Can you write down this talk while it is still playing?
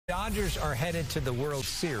Dodgers are headed to the World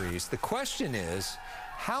Series. The question is,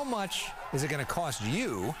 how much is it going to cost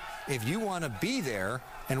you if you want to be there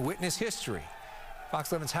and witness history?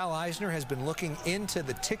 Fox 11's Hal Eisner has been looking into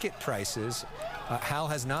the ticket prices. Hal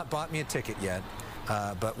has not bought me a ticket yet,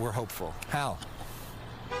 but we're hopeful. Hal.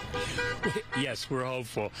 Yes, we're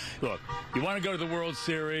hopeful. Look, you want to go to the World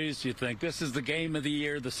Series, you think this is the game of the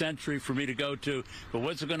year, the century for me to go to, but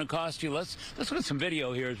what's it going to cost you? Let's look at some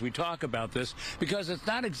video here as we talk about this, because it's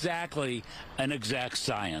not exactly an exact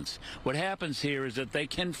science. What happens here is that they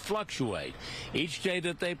can fluctuate. Each day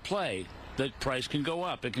that they play, the price can go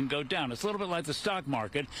up, it can go down. It's a little bit like the stock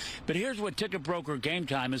market, but here's what ticket broker Game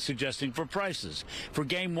Time is suggesting for prices. For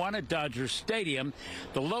Game 1 at Dodgers Stadium,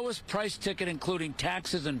 the lowest price ticket, including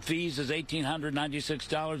taxes and fees, is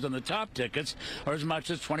 $1,896, and the top tickets are as much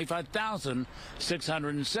as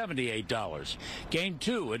 $25,678. Game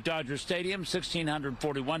 2 at Dodger Stadium,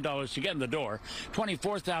 $1,641 to get in the door,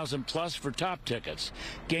 $24,000 plus for top tickets.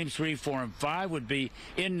 Games 3, 4, and 5 would be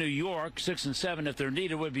in New York. 6 and 7, if they're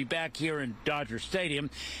needed, would be back here in Dodger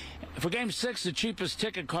Stadium. For Game 6, the cheapest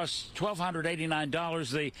ticket costs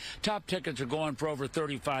 $1,289. The top tickets are going for over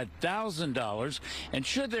 $35,000. And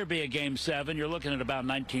should there be a Game 7, you're looking at about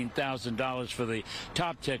 $19,000 for the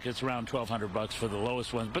top tickets, around $1,200 for the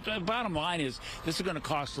lowest ones. But the bottom line is, this is going to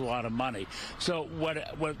cost a lot of money. So what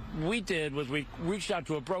we did was we reached out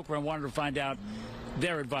to a broker and wanted to find out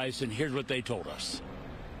their advice, and here's what they told us.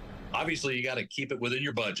 Obviously, you got to keep it within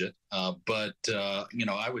your budget, but you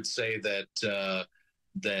know, I would say that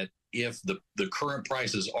that if the current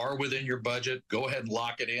prices are within your budget, go ahead and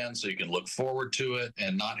lock it in so you can look forward to it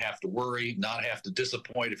and not have to worry, not have to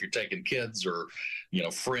disappoint if you're taking kids or, you know,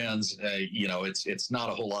 friends. You know, it's not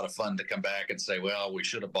a whole lot of fun to come back and say, well, we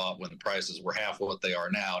should have bought when the prices were half what they are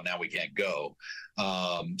now. Now we can't go.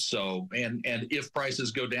 So if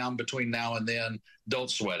prices go down between now and then, don't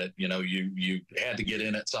sweat it. You know, you had to get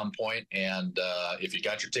in at some point, and if you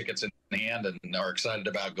got your tickets in hand and are excited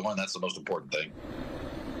about going, that's the most important thing.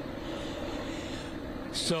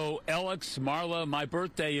 So, Alex, Marla, my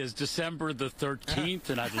birthday is December the 13th,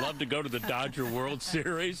 and I'd love to go to the Dodger World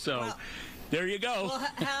Series. So, well, there you go. Well,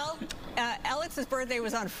 Hal, Alex's birthday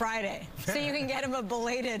was on Friday, so you can get him a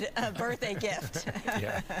belated birthday gift.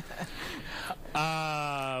 Yeah.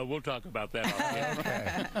 We'll talk about that.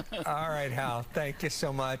 Okay. All right, Hal. Thank you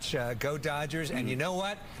so much. Go Dodgers. And you know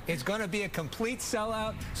what? It's going to be a complete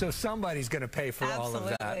sellout, so somebody's going to pay for all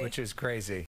of that, which is crazy.